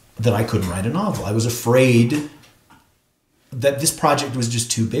afraid that I couldn't write a novel. I was afraid that this project was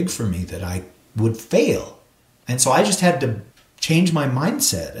just too big for me, that I would fail. And so I just had to change my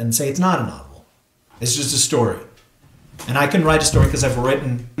mindset and say it's not a novel. It's just a story. And I can write a story because I've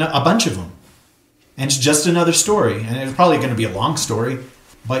written a bunch of them. And it's just another story. And it's probably going to be a long story.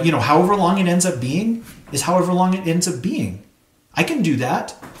 But, however long it ends up being is however long it ends up being. I can do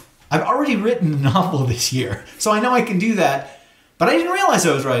that. I've already written a novel this year. So I know I can do that. But I didn't realize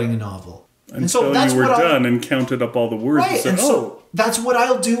I was writing a novel. And so that's you were done and counted up all the words. Right. And so that's what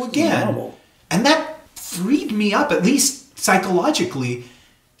I'll do again. And that freed me up, at least psychologically,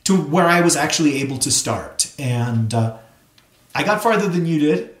 to where I was actually able to start. And I got farther than you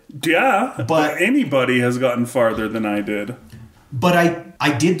did. Yeah, but anybody has gotten farther than I did. But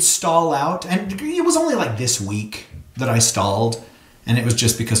I did stall out, and it was only like this week that I stalled, and it was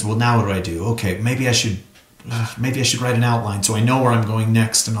just because, well, now what do I do? Okay, maybe I should write an outline so I know where I'm going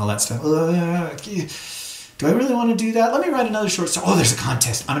next and all that stuff. Do I really want to do that? Let me write another short story. Oh, there's a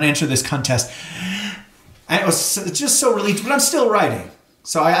contest. I'm going to enter this contest. And it was just so relieved, but I'm still writing.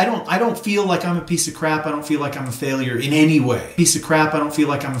 So I don't feel like I'm a piece of crap. I don't feel like I'm a failure in any way. Piece of crap. I don't feel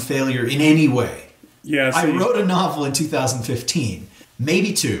like I'm a failure in any way. Yeah, I wrote a novel in 2015,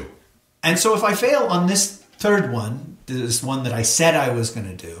 maybe 2. And so if I fail on this third one, this one that I said I was going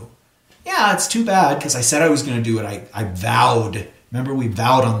to do, yeah, it's too bad because I said I was going to do it. I vowed. Remember, we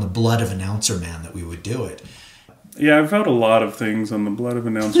vowed on the blood of Announcer Man that we would do it. Yeah, I've vowed a lot of things on the blood of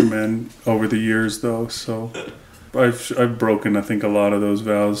Announcer Man over the years, though. So I've broken, I think, a lot of those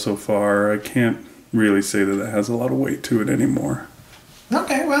vows so far. I can't really say that it has a lot of weight to it anymore.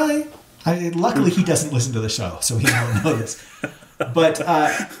 Okay, well, luckily he doesn't listen to the show, so he won't know this. But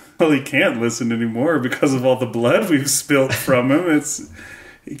well, he can't listen anymore because of all the blood we've spilt from him.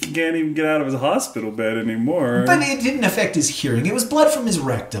 He can't even get out of his hospital bed anymore. But it didn't affect his hearing. It was blood from his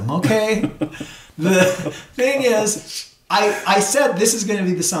rectum, okay? The thing is, I said this is going to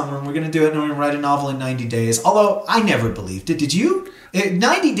be the summer and we're going to do it and we're going to write a novel in 90 days. Although I never believed it. Did you?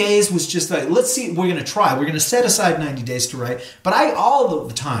 90 days was just like, let's see, we're going to try. We're going to set aside 90 days to write. But I all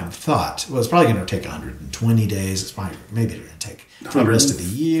the time thought, well, it's probably going to take 120 days. It's probably, maybe it's going to take the rest of the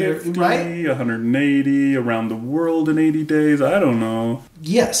year. Right? 180, around the world in 80 days. I don't know.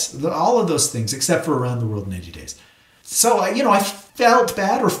 Yes, all of those things except for around the world in 80 days. So, I felt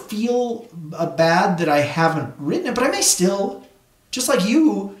bad or feel bad that I haven't written it, but I may still, just like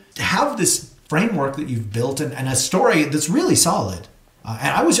you, have this framework that you've built and a story that's really solid. And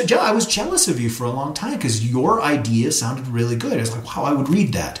I was jealous of you for a long time because your idea sounded really good. I was like, wow, I would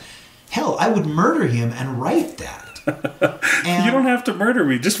read that. Hell, I would murder him and write that. And you don't have to murder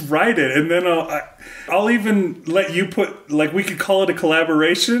me. Just write it, and then I'll even let you put, like, we could call it a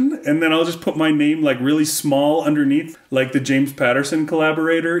collaboration, and then I'll just put my name like really small underneath, like the James Patterson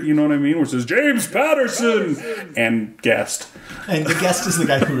collaborator. You know what I mean? Where it says James Patterson and guest. And the guest is the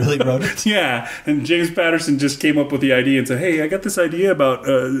guy who really wrote it. Yeah, and James Patterson just came up with the idea and said, "Hey, I got this idea about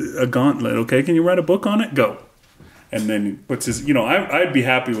a gauntlet. Okay, can you write a book on it? Go." And then he puts his, I'd be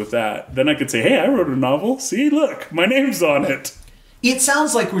happy with that. Then I could say, hey, I wrote a novel. See, look, my name's on it. It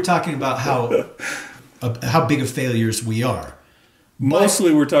sounds like we're talking about how how big of failures we are.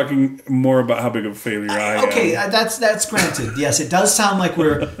 Mostly, we're talking more about how big of a failure I am. Okay, that's granted. Yes, it does sound like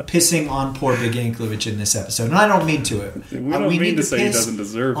we're pissing on poor Big Yankovic in this episode, and I don't mean to it. We don't mean to say he doesn't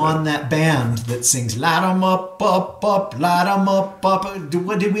deserve on that band that sings "Light 'em up, up, light 'em up, up."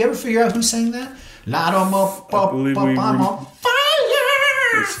 Did we ever figure out who sang that? Light 'em up, I'm on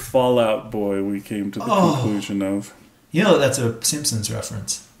fire. This Fallout Boy we came to the conclusion of. You know that's a Simpsons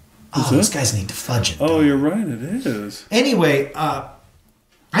reference. Those guys need to fudge it. Oh, you're right, it is. Anyway, I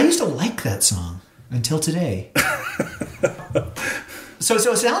used to like that song until today. So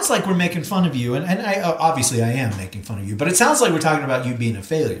it sounds like we're making fun of you, and I obviously I am making fun of you, but it sounds like we're talking about you being a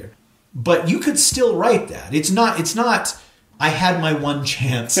failure. But you could still write that. It's not. I had my one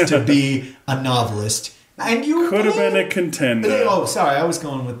chance to be a novelist, and you could have been a contender. Oh, sorry, I was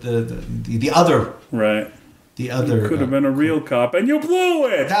going with the other. Right. The other could have been a real cop, and you blew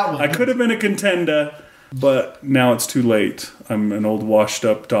it. That one. I could have been a contender, but now it's too late. I'm an old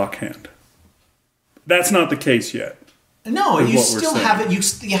washed-up dockhand. That's not the case yet. No, you still have it.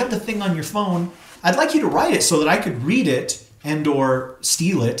 You have the thing on your phone. I'd like you to write it so that I could read it and or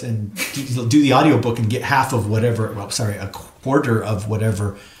steal it and do the audiobook and get half of whatever. Well, sorry, a quarter of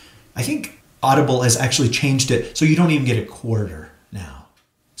whatever. I think Audible has actually changed it so you don't even get a quarter now.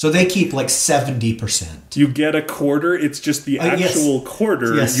 So they keep like 70%. You get a quarter. It's just the actual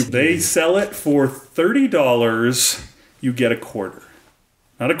quarter. Yes. They sell it for $30. You get a quarter.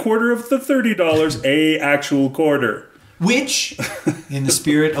 Not a quarter of the $30, a actual quarter. Which, in the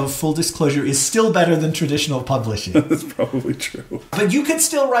spirit of full disclosure, is still better than traditional publishing. That's probably true. But you could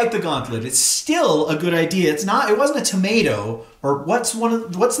still write the gauntlet. It's still a good idea. It wasn't a tomato, or what's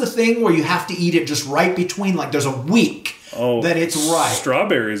the thing where you have to eat it just right between, like there's a week that it's right.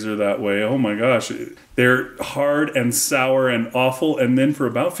 Strawberries are that way. Oh my gosh. They're hard and sour and awful, and then for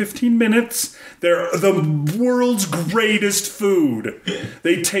about 15 minutes, they're the world's greatest food.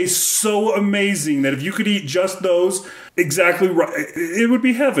 They taste so amazing that if you could eat just those exactly right, it would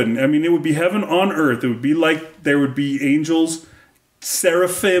be heaven. I mean, it would be heaven on earth. It would be like there would be angels,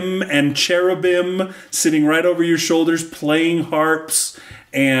 seraphim and cherubim sitting right over your shoulders playing harps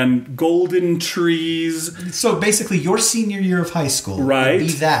and golden trees. So basically your senior year of high school would be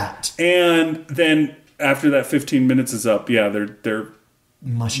that. And then after that 15 minutes is up, they're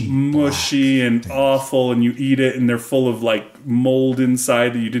mushy and things. Awful, and you eat it and they're full of like mold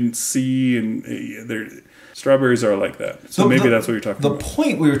inside that you didn't see, and strawberries are like that. So maybe that's what you're talking about. The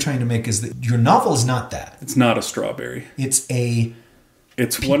point we were trying to make is that your novel is not that. It's not a strawberry. It's pecan.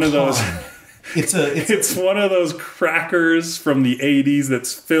 One of those. It's one of those crackers from the 80s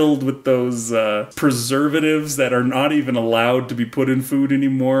that's filled with those preservatives that are not even allowed to be put in food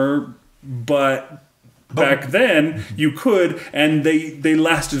anymore. But back then, you could, and they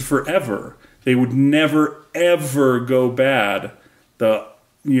lasted forever. They would never, ever go bad. The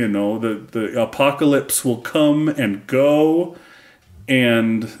apocalypse will come and go,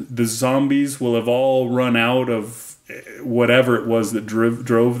 and the zombies will have all run out of whatever it was that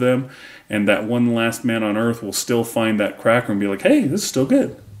drove them. And that one last man on Earth will still find that cracker and be like, hey, this is still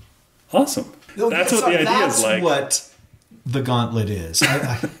good. Awesome. That's what the idea is like. That's what the gauntlet is.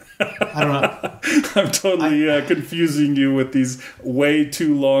 I don't know. I'm totally confusing you with these way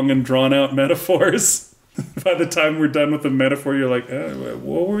too long and drawn out metaphors. By the time we're done with the metaphor, you're like,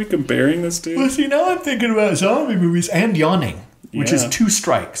 what were we comparing this to? Well, see, now I'm thinking about zombie movies and yawning, which is 2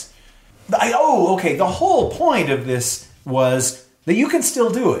 strikes. Okay. The whole point of this was that you can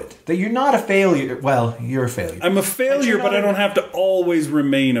still do it. That you're not a failure. Well, you're a failure. I'm a failure, but I don't have to always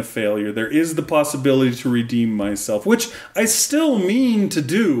remain a failure. There is the possibility to redeem myself, which I still mean to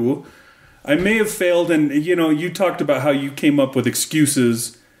do. I may have failed, and you talked about how you came up with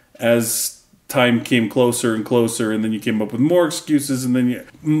excuses as time came closer and closer, and then you came up with more excuses, and then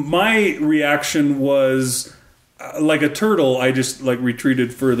my reaction was like a turtle. I just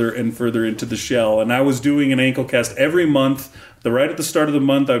retreated further and further into the shell, and I was doing an ankle cast every month. Right at the start of the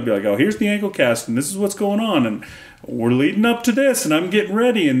month, I'd be like, oh, here's the ankle cast, and this is what's going on, and we're leading up to this, and I'm getting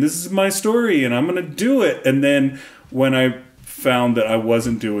ready, and this is my story, and I'm going to do it. And then when I found that I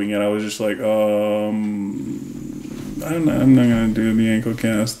wasn't doing it, I was just like, I'm not going to do the ankle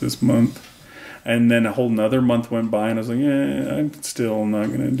cast this month. And then a whole nother month went by, and I was like, I'm still not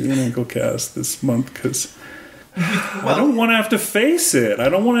going to do an ankle cast this month because I don't want to have to face it. I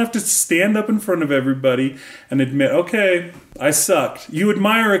don't want to have to stand up in front of everybody and admit, okay, I sucked. You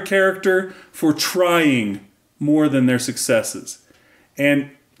admire a character for trying more than their successes.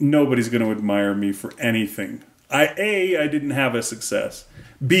 And nobody's going to admire me for anything. I didn't have a success.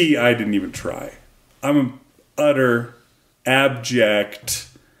 B, I didn't even try. I'm an utter, abject,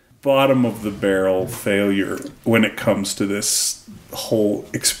 bottom of the barrel failure when it comes to this whole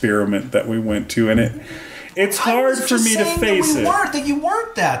experiment that we went to, and it's hard for me to face it. That you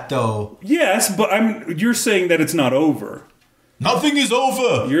weren't that, though. Yes, but you're saying that it's not over. Nothing is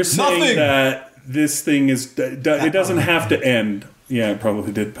over. You're saying that this thing it doesn't have to end. Yeah, it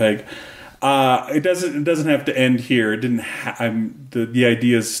probably did, Peg. It doesn't have to end here. It didn't. The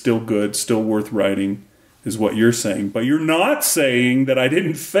idea is still good, still worth writing, is what you're saying. But you're not saying that I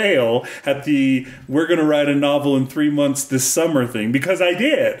didn't fail at the we're going to write a novel in 3 months this summer thing, because I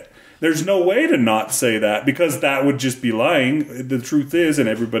did. There's no way to not say that, because that would just be lying. The truth is, and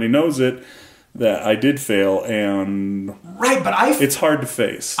everybody knows it, that I did fail, and right, but it's hard to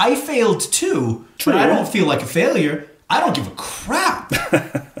face. I failed too, True. But I don't feel like a failure. I don't give a crap.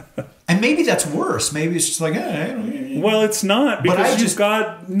 And maybe that's worse. Maybe it's just like, well, it's not, because you've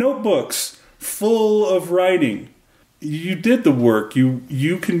got notebooks full of writing. You did the work.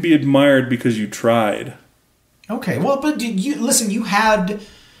 You can be admired because you tried. Okay, well, but listen, you had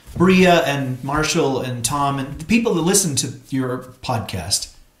Bria and Marshall and Tom and the people that listen to your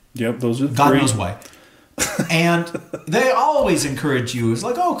podcast. Yep, those are the God three. knows why. And they always encourage you. It's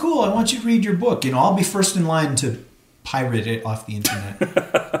like, oh, cool, I want you to read your book. I'll be first in line to pirate it off the internet.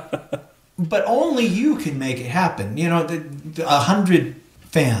 But only you can make it happen. 100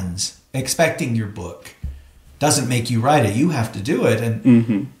 fans expecting your book doesn't make you write it. You have to do it.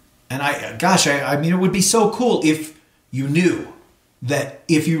 And I mean, it would be so cool if you knew that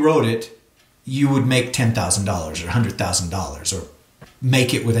if you wrote it, you would make $10,000 or $100,000 or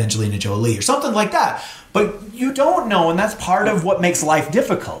make it with Angelina Jolie or something like that. But you don't know, and that's part of what makes life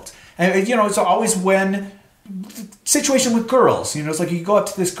difficult. And it's always when situation with girls. It's like you go up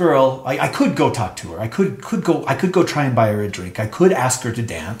to this girl. I could go talk to her. I could go try and buy her a drink. I could ask her to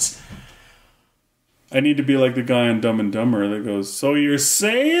dance. I need to be like the guy on Dumb and Dumber that goes, "So you're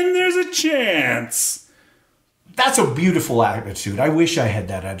saying there's a chance?" That's a beautiful attitude. I wish I had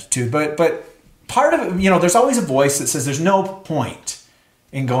that attitude. But part of it, there's always a voice that says there's no point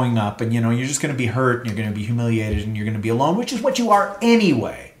in going up, and you're just going to be hurt, and you're going to be humiliated, and you're going to be alone, which is what you are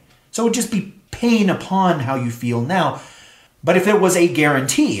anyway. So it would just be pain upon how you feel now. But if there was a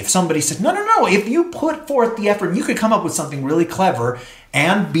guarantee, if somebody said, no, if you put forth the effort, you could come up with something really clever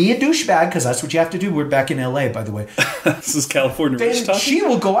and be a douchebag, because that's what you have to do. We're back in LA, by the way. This is California Rish talking. She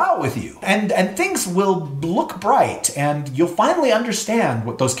will go out with you, and things will look bright, and you'll finally understand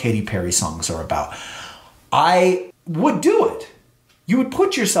what those Katy Perry songs are about. I would do it. You would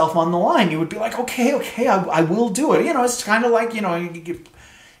put yourself on the line. You would be like, okay, I will do it. It's kind of like,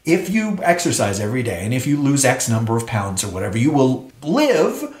 if you exercise every day and if you lose X number of pounds or whatever, you will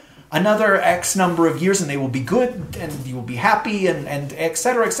live another X number of years and they will be good and you will be happy and et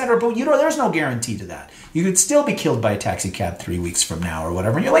cetera, et cetera. But there's no guarantee to that. You could still be killed by a taxi cab 3 weeks from now or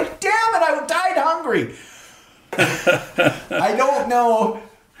whatever. And you're like, damn it, I died hungry. I don't know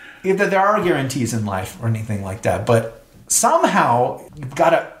if there are guarantees in life or anything like that, but somehow you've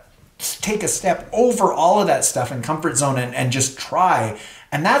got to take a step over all of that stuff and comfort zone and just try.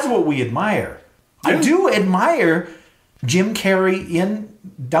 And that's what we admire. Yeah. I do admire Jim Carrey in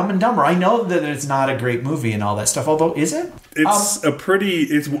Dumb and Dumber. I know that it's not a great movie and all that stuff, although, is it? It's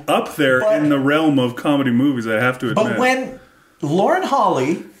it's up there in the realm of comedy movies, I have to admit. But when Lauren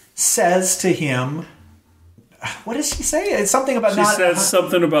Holly says to him, what does she say? It's something about She says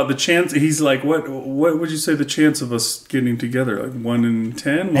something about the chance. He's like, what would you say the chance of us getting together? Like 1 in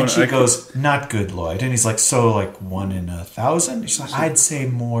 10? And she goes, not good, Lloyd. And he's like, so like 1 in 1,000? She's like, I'd say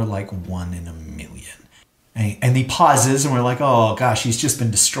more like 1 in 1,000,000. And he pauses and we're like, oh gosh, he's just been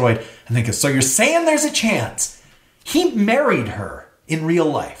destroyed. And they go, so you're saying there's a chance? He married her in real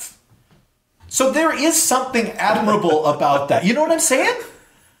life. So there is something admirable about that. You know what I'm saying?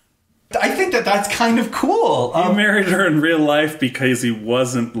 I think that's kind of cool. He married her in real life because he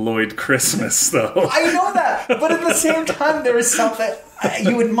wasn't Lloyd Christmas, though. I know that, but at the same time, there is something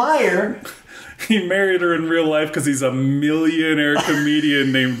you admire. He married her in real life because he's a millionaire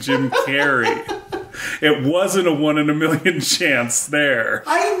comedian named Jim Carrey. It wasn't a 1 in 1,000,000 chance there.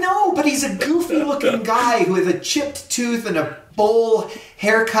 I know, but he's a goofy-looking guy with a chipped tooth and a bowl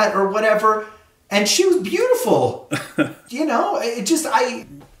haircut or whatever, and she was beautiful.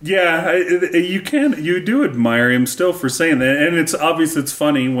 Yeah, you do admire him still for saying that, and it's obvious it's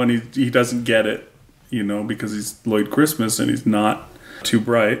funny when he doesn't get it, because he's Lloyd Christmas and he's not too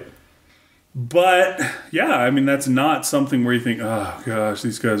bright. But yeah, I mean that's not something where you think, oh gosh,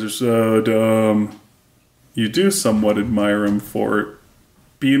 these guys are so dumb. You do somewhat admire him for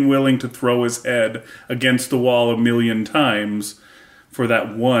being willing to throw his head against the wall 1,000,000 times for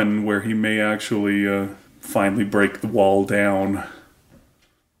that one where he may actually finally break the wall down.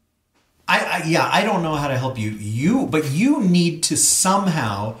 I don't know how to help you. But you need to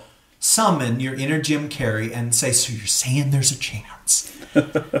somehow summon your inner Jim Carrey and say, so you're saying there's a chance.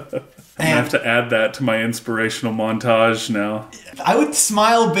 I'm going to have to add that to my inspirational montage now. I would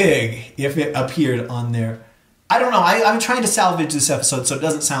smile big if it appeared on there. I don't know. I'm trying to salvage this episode so it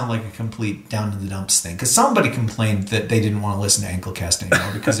doesn't sound like a complete down in the dumps thing. Because somebody complained that they didn't want to listen to Anklecast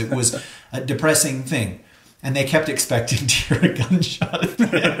anymore because it was a depressing thing. And they kept expecting to hear a gunshot at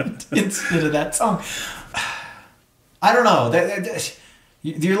the end instead of that song. I don't know.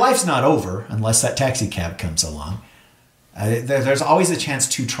 Your life's not over unless that taxi cab comes along. There's always a chance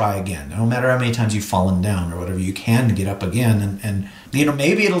to try again. No matter how many times you've fallen down or whatever, you can get up again. And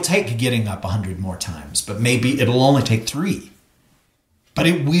maybe it'll take getting up 100 more times, but maybe it'll only take 3. But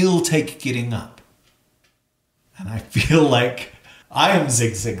it will take getting up. And I feel like I am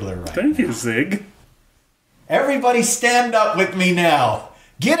Zig Ziglar right Thank now. you, Zig. Everybody stand up with me now.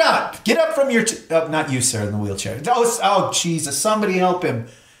 Get up. Get up from your... not you, sir, in the wheelchair. Oh, Jesus. Somebody help him.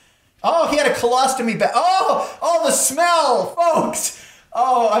 Oh, he had a colostomy bag. Oh, the smell, folks.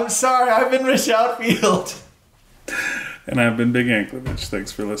 Oh, I'm sorry. I've been Rish Outfield. And I've been Big Anklevich.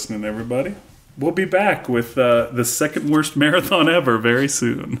 Thanks for listening, everybody. We'll be back with the second worst marathon ever very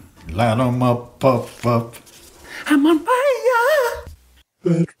soon. Light 'em up, up. I'm on fire.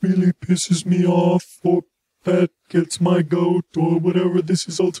 That really pisses me off, or that gets my goat, or whatever this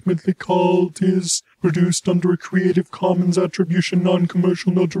is ultimately called, is produced under a Creative Commons Attribution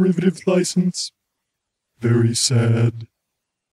Non-Commercial No Derivatives license. Very sad.